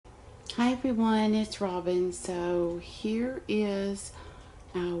Hi everyone, it's Robin. So here is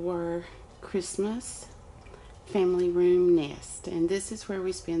our Christmas family room nest, and this is where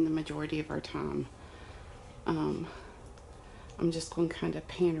we spend the majority of our time. Um, I'm just going to kind of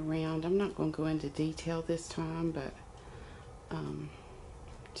pan around. I'm not going to go into detail this time, but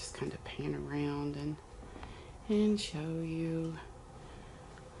just kind of pan around and show you.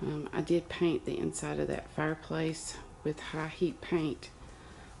 I did paint the inside of that fireplace with high heat paint.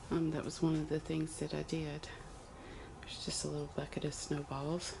 That was one of the things that I did. There's just a little bucket of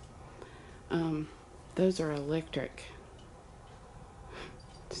snowballs. Those are electric.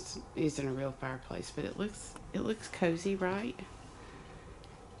 This isn't a real fireplace, but it looks cozy, right?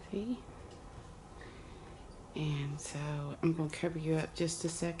 See? And so I'm going to cover you up just a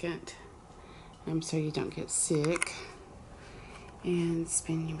second, so you don't get sick, and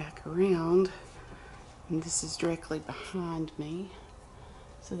spin you back around. And this is directly behind me.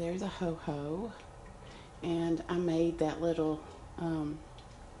 So there's a ho-ho, and I made that little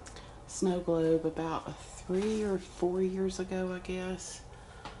snow globe about 3 or 4 years ago, I guess.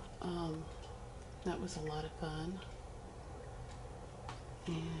 That was a lot of fun.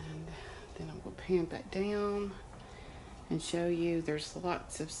 And then I'm going to pan back down and show you there's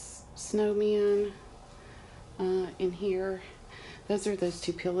lots of snowmen in here. Those are those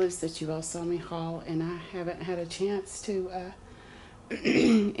 2 pillows that you all saw me haul, and I haven't had a chance to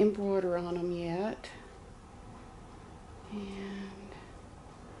embroider on them yet. And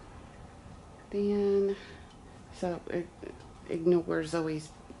then, so ignore Zoe's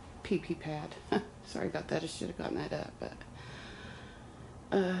pee-pee pad. Sorry about that, I should have gotten that up,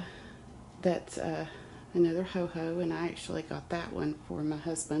 but that's another ho-ho, and I actually got that one for my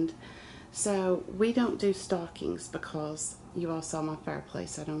husband. So we don't do stockings because you all saw my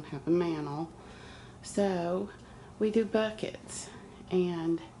fireplace. I don't have a mantle. So we do buckets,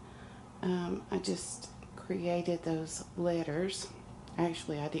 and I just created those letters.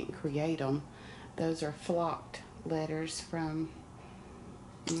 Actually, I didn't create them. Those are flocked letters from,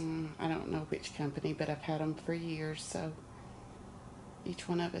 I don't know which company, but I've had them for years. So each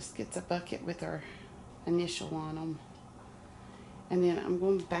one of us gets a bucket with our initial on them. And then I'm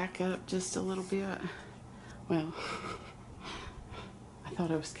going to back up just a little bit. Well, I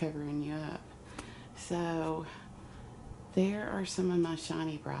thought I was covering you up. So there are some of my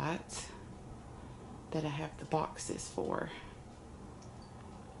Shiny Brights that I have the boxes for.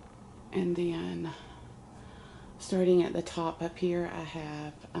 And then starting at the top up here, I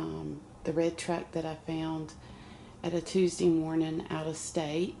have the red truck that I found at a Tuesday morning out of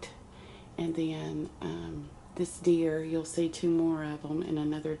state. And then this deer, you'll see 2 more of them in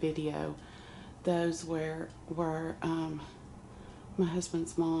another video. Those were my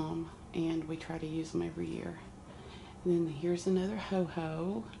husband's mom, and we try to use them every year. And then here's another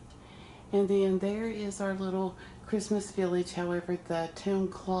ho-ho. And then there is our little Christmas village. However, the town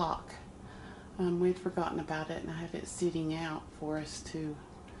clock, we'd forgotten about it, and I have it sitting out for us to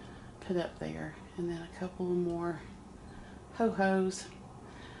put up there. And then a couple more ho-hos.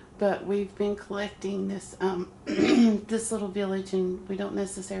 But we've been collecting this this little village, and we don't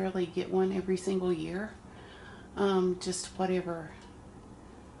necessarily get one every single year. Just whatever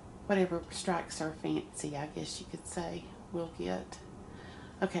strikes our fancy, I guess you could say, we'll get.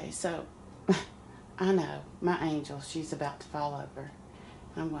 Okay, so I know my angel, she's about to fall over.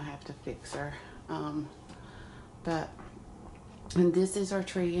 I'm gonna have to fix her. And this is our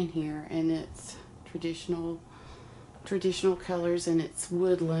tree in here, and it's traditional colors, and it's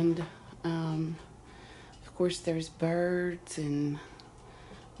woodland. Of course, there's birds, and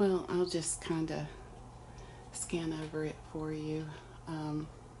well, I'll just kind of scan over it for you.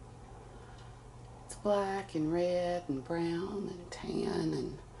 It's black and red and brown and tan,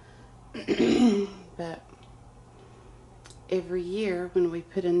 and but every year when we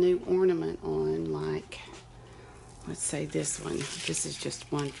put a new ornament on, like let's say this one, this is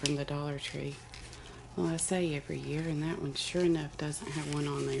just one from the Dollar Tree. Well, I say every year, and that one sure enough doesn't have one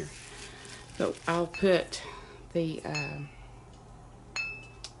on there. But I'll put the,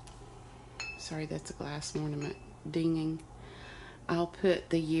 sorry, that's a glass ornament dinging. I'll put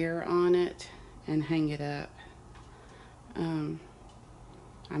the year on it and hang it up.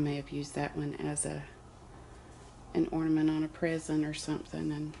 I may have used that one as an ornament on a present or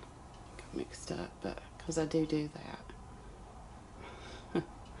something and got mixed up, but because I do that.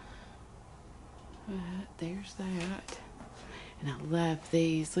 But there's that. And I love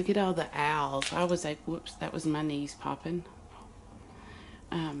these. Look at all the owls. I was like, whoops, that was my knees popping.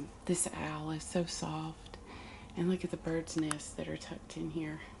 This owl is so soft. And look at the bird's nests that are tucked in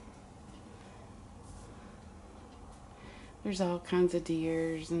here. There's all kinds of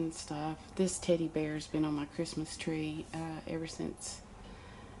deers and stuff. This teddy bear's been on my Christmas tree ever since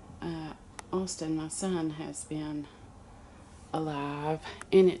Austin, my son, has been alive,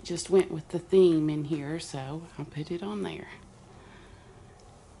 and it just went with the theme in here, so I put it on there.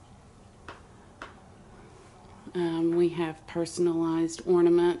 We have personalized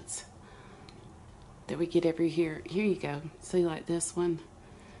ornaments that we get every year. Here you go. See, like this one.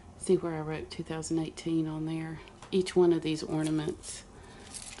 See where I wrote 2018 on there. Each one of these ornaments,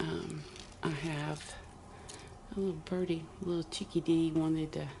 I have a little birdie, a little chickadee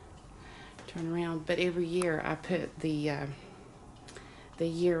wanted to turn around, but every year I put the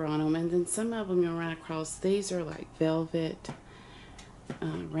year on them, and then some of them you'll run across. These are like velvet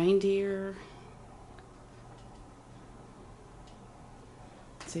reindeer.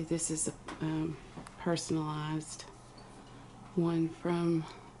 See, this is a personalized one from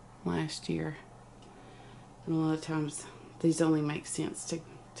last year, and a lot of times these only make sense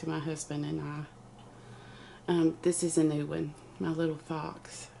to my husband and I. This is a new one, my little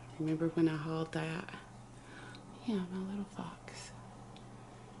fox. Remember when I hauled that? Yeah, my little fox.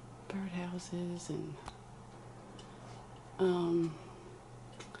 Birdhouses and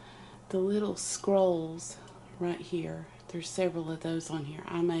the little scrolls right here. There's several of those on here.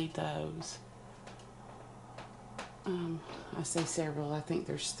 I made those. I say several, I think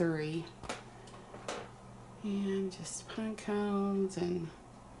there's 3. And just pine cones and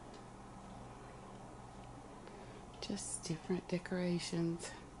just different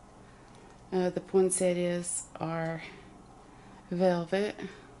decorations. The poinsettias are velvet.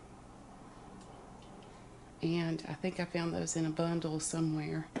 And I think I found those in a bundle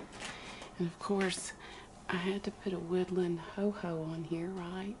somewhere. And of course, I had to put a woodland ho-ho on here,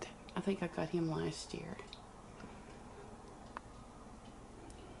 right? I think I got him last year.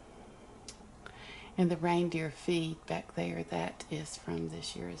 And the reindeer feed back there, that is from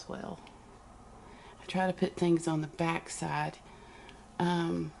this year as well. I try to put things on the back side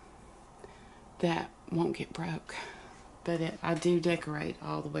that won't get broke. But I do decorate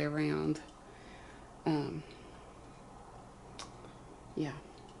all the way around. Yeah.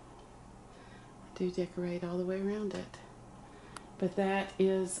 I do decorate all the way around it. But that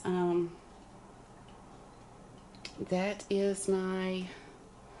is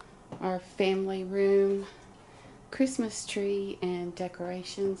our family room Christmas tree and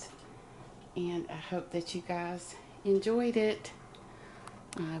decorations, and I hope that you guys enjoyed it.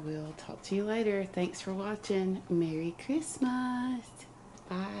 I will talk to you later. Thanks for watching. Merry Christmas.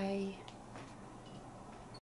 Bye.